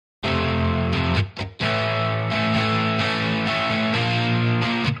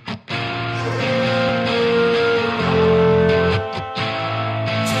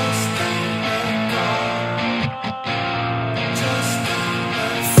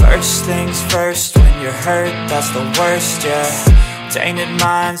First things first, when you're hurt, that's the worst, yeah. Tainted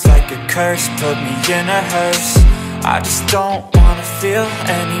minds like a curse, put me in a hearse. I just don't wanna feel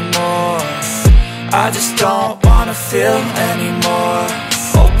anymore. I just don't wanna feel anymore.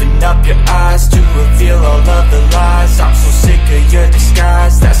 Open up your eyes to reveal all of the lies. I'm so sick of your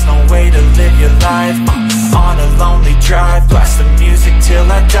disguise, that's no way to live your life. On a lonely drive, blast the music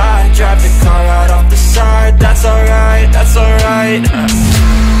till I die. Drive the car right off the side, that's alright, that's alright.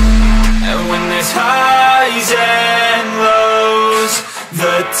 And when there's highs and lows,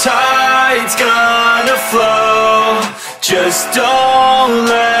 the tide's gonna flow. Just don't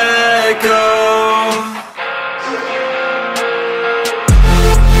let go.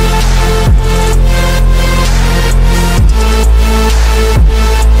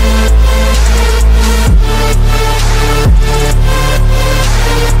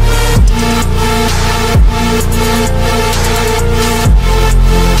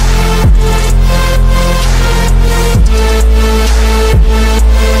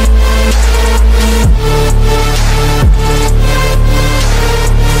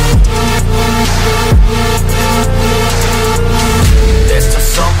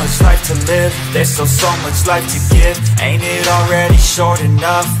 There's still so much life to give. Ain't it already short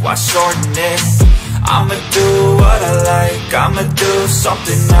enough? Why shorten it? I'ma do what I like, I'ma do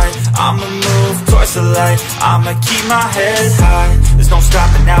something right, I'ma move towards the light, I'ma keep my head high. There's no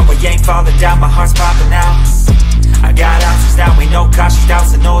stopping now, we ain't falling down, my heart's popping out. I got options now, we no cautious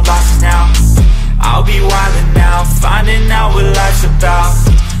doubts and no losses now. I'll be wildin' now, finding out what life's about.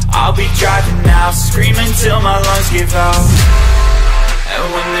 I'll be driving now, screaming till my lungs give out.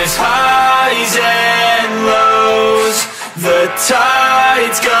 And when there's highs and lows, the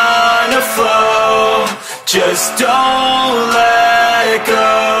tide's gonna flow. Just don't let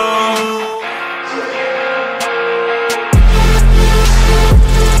go.